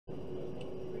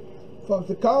From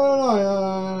the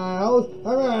Colonel,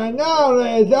 and now,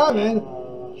 ladies and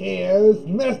gentlemen, here's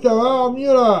Mr. Earl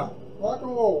Mueller. Rock and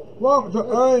roll. Welcome to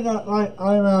Early Nightline.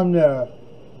 I'm Earl Mueller.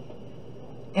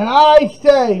 And I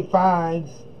say, fans,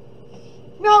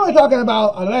 now we're talking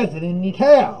about a lesson in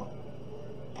detail.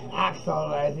 An actual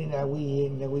lesson that we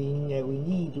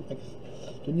need to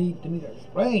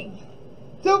explain.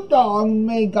 Snoop Dogg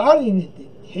made Guardians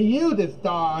to you this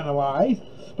star otherwise,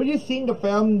 but you've seen the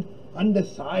film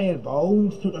Undecided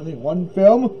Bones, 2001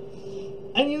 film,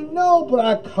 and you know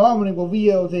black comedy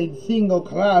reveals a single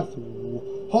class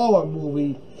horror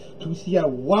movie to see a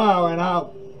wow and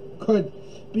out could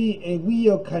be a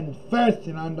real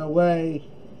confession on the way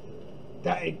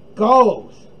that it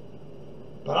goes.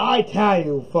 But I tell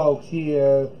you folks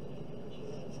here,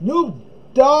 Snoop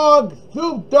Dogg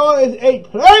is a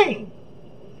plane!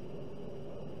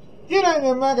 You know, the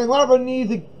American rapper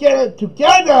needs to get it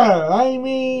together. I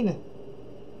mean,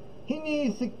 he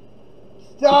needs to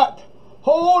start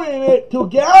holding it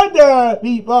together,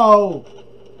 people.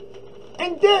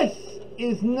 And this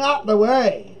is not the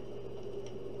way.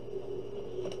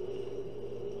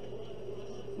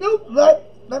 Snoop,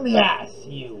 let me ask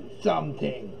you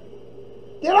something.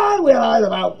 Did I realize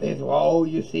about this role,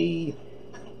 you see?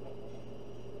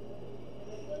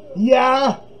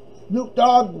 Yeah, Snoop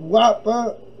Dogg,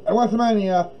 rapper, at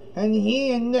WrestleMania, and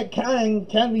he and Nick Cannon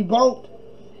can be both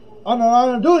on the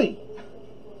line of duty.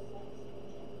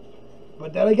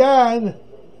 But then again,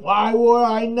 why would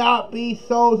I not be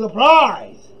so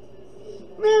surprised?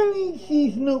 Man, you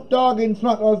see Snoop Dogg in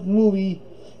Snuffle's movie,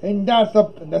 and that's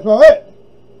about it.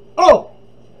 Oh,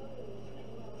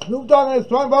 Snoop Dogg in a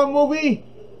Snuffle movie?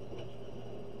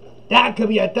 That could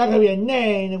be a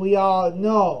name that we all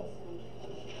know.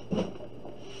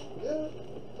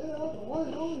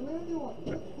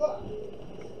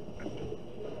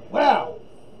 Well,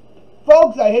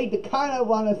 folks, I hate to kind of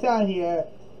want to sound here,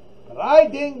 but I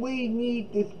think we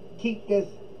need to keep this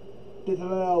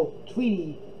little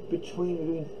treaty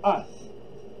between us.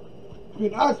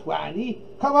 Between us, Randy.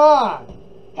 Come on!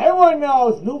 Everyone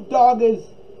knows Snoop Dogg is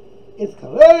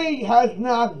clearly has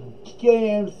not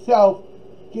getting himself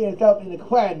in the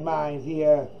clan mines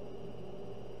here.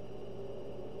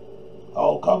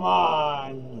 Oh, come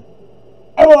on!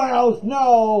 Everyone else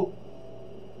knows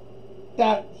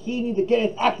that he needs to get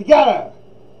his act together.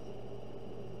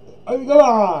 I mean, come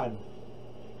on.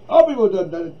 All people done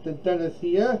this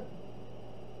here.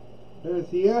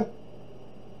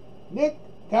 Nick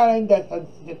Cannon does a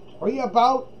tweet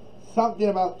about something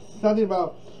about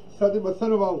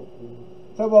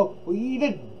we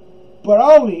eat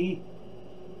brownie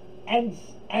and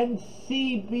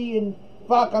CB and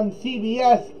fucking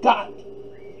CBS got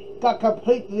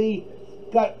completely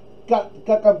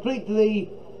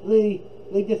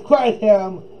discredit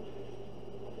him,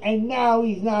 and now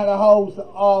he's not a host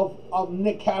of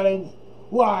Nick Cannon's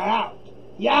Wild Out.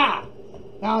 Yeah,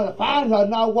 now the fans are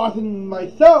now watching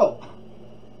my show.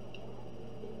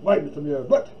 Wait, Mr. Muir,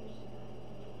 but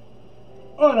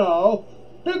oh no,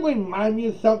 did we remind me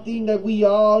of something that we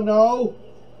all know?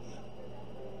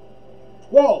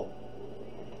 Whoa.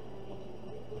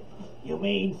 You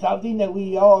mean something that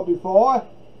we all before?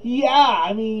 Yeah,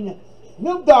 I mean,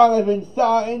 Snoop Dogg has been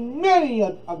starred in many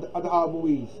of the horror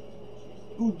movies.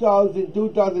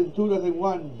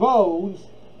 2001 Bones,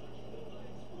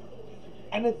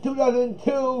 and the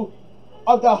 2002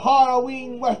 of the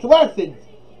Halloween Westerns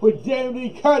with Jamie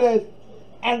Lee Curtis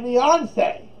and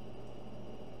Beyonce.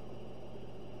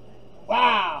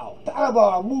 Wow, talk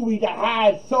about a movie that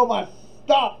had so much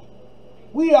stuff.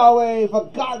 We already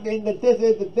forgotten that this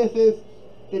is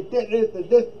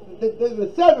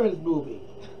the Severance movie.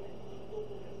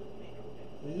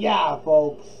 Yeah,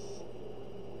 folks.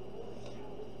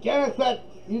 Can't expect,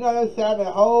 you know, understand the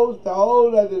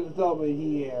whole legend is over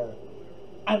here.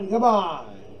 I mean, come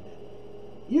on.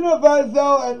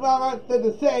 Universal and Mama did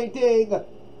the same thing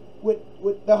with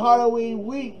the Halloween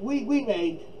we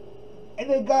made, and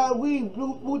they got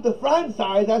reboot the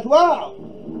franchise as well.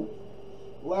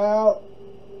 Well,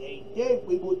 they did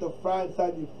reboot the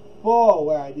franchise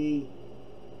before, Randy.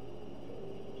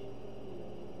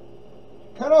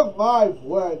 Kind of my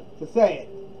word to say it.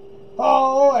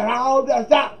 Oh, and how does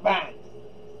that match?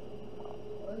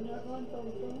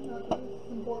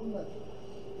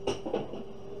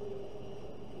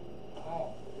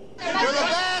 We're the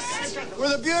best! We're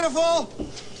the beautiful!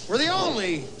 We're the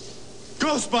only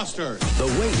Ghostbusters! The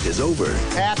wait is over.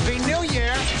 Happy New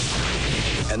Year!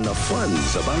 And the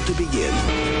fun's about to begin.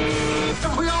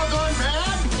 Are we all going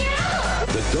mad? Yeah!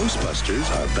 The Ghostbusters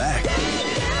are back.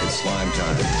 It's slime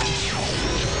time.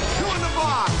 Who in the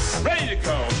box? Ready to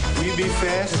go. We be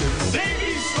fast and They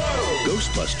be slow.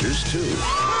 Ghostbusters 2.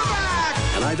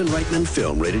 An Ivan Reitman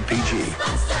film rated PG.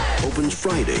 Opens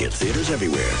Friday at theaters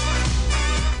everywhere.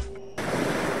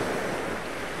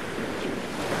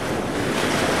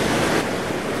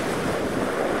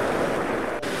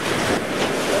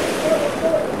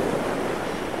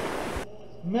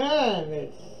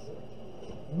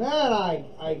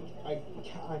 I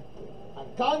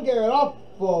can't get it up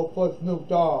for Snoop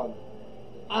Dogg.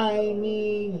 I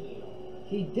mean,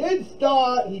 he did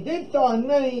star in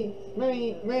many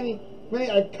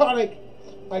iconic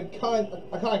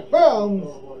films,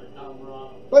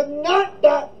 but not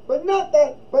that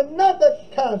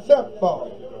kind of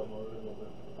surfboard.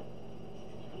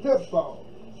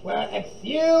 Well,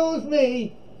 excuse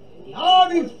me, all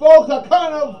these folks are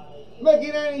kind of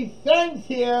making any sense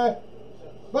here,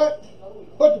 but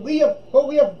we have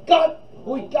got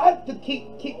to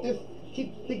keep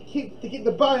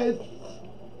the bias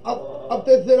of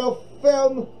this little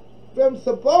film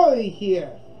sobriety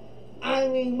here. I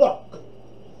mean, look,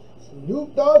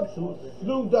 Snoop Dogg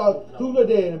did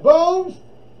it in Bones,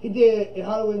 he did it in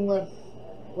Halloween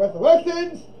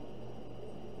Westerns.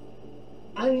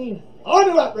 I mean, all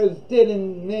the rappers did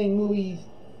in main movies,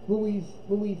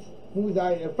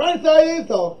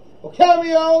 franchises or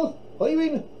cameos or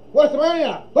even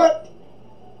WrestleMania, but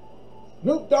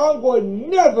Snoop Dogg would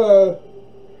never,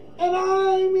 and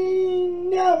I mean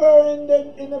never,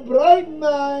 in the bright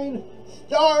mind,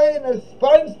 star in a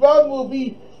SpongeBob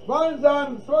movie,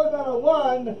 SpongeBob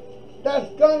 1, that's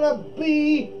gonna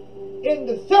be in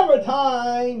the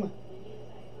summertime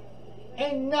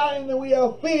and not in the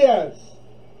Wheel of Fears.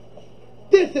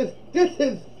 This is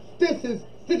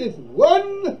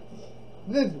one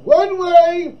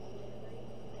way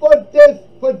for this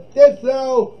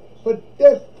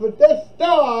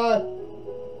star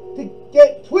to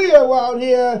get clear around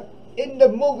here in the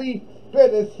movie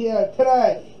business here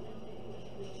today.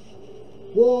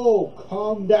 Whoa,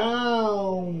 calm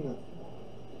down.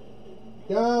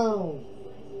 Don't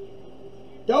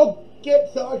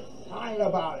get so excited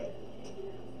about it.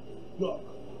 Look.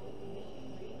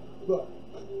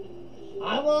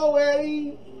 I'm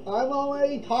already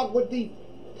talked with the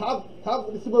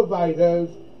supervisors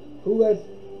who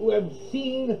have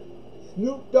seen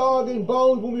Snoop Dogg and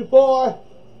Bones movie before,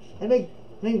 and they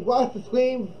watched the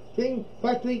Scream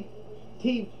Factory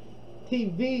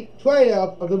TV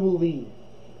trailer of the movie.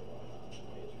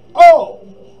 Oh,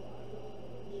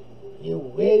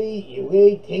 you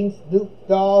really think Snoop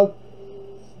Dogg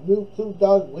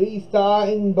really star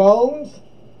in Bones?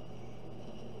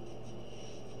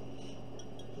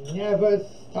 Never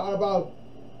thought about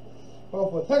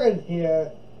for a second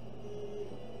here,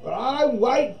 but I'm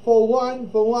right for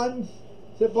one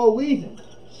simple reason.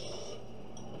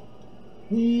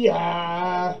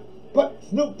 Yeah, but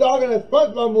Snoop Dogg in a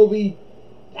SpongeBob movie,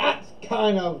 that's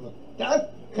kind of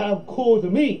cool to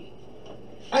me.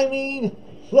 I mean,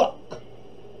 look,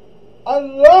 a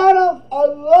lot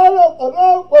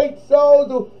of great shows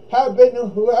who have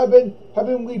been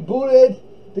rebooted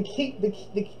to keep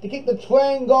the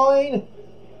train going.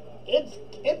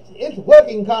 It's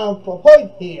working kind of for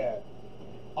point here.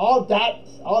 All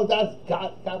that's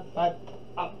got back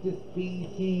up to speed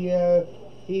here,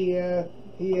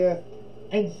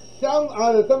 and some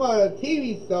other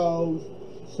TV shows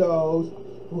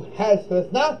who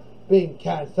has not been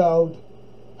cancelled.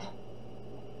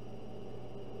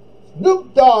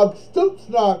 Snoop Dogg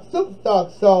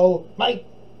show might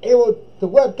able to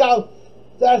work out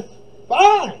just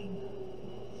fine.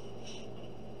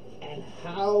 And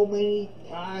how many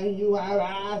times you have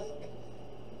asked?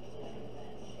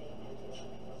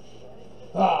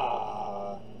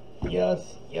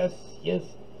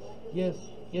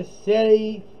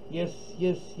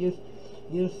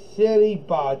 You silly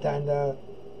bartender.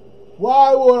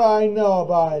 Why would I know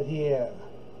about it here?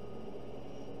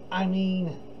 I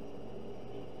mean,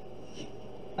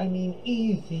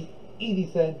 easy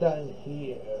said done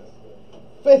here.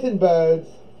 Fish and birds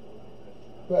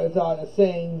are the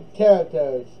same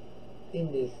characters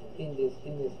in this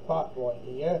part right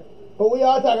here. But we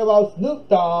are talking about Snoop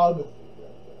Dogg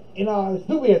in our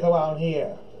Snoopiest around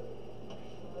here.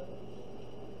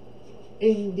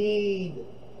 Indeed,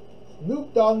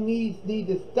 Snoop Dogg needs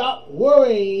to stop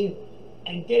worrying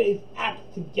and get his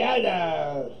act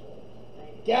together.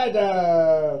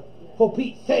 For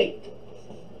Pete's sake.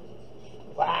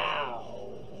 Wow.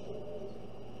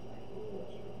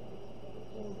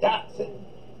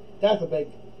 That's a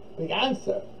big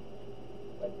answer.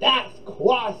 But that's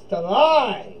crossed the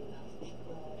line.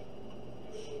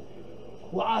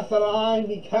 Crossed the line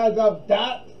because of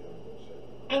that?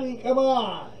 I mean, come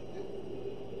on.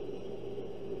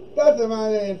 doesn't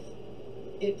matter if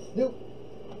it's Snoop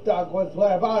Dogg was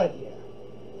what about it here.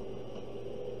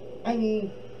 I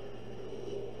mean,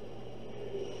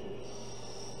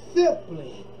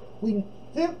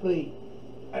 simply,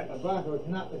 at the Broncos,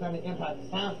 not without the impact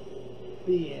sound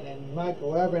being, and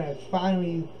Michael Irvin has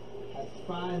finally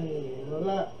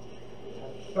left,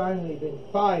 has finally been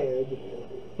fired,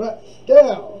 but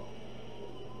still,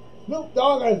 Snoop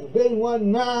Dogg has been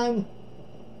one man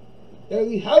that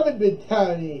we haven't been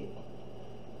targeted.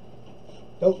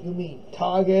 Don't you mean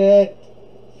Target?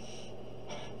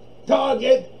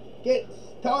 Target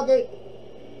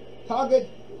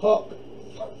hook.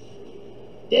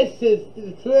 This is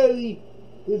clearly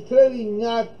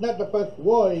not the first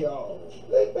rodeo.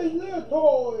 Sleeping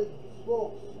leopards,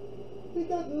 folks. We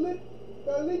got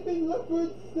leaping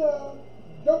leopards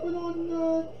jumping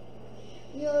on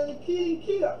the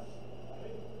key us.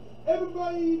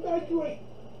 Everybody evacuate.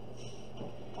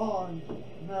 On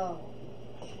now.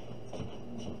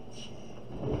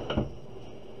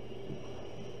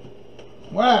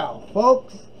 Well,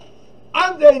 folks,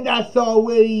 I'm think that's all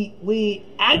we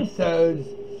answered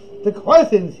the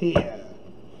questions here.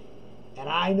 And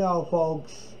I know,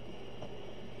 folks,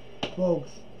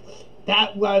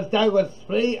 that was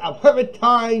really a perfect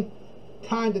time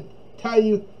to tell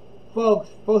you folks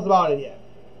about it here.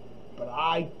 But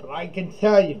I can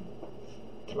tell you,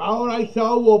 tomorrow night's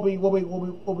show will be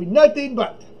nothing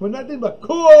but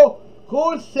cool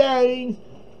sayings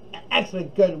and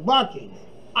excellent good markings.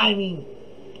 I mean,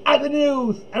 at the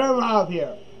news and around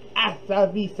here,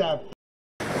 hasta vista.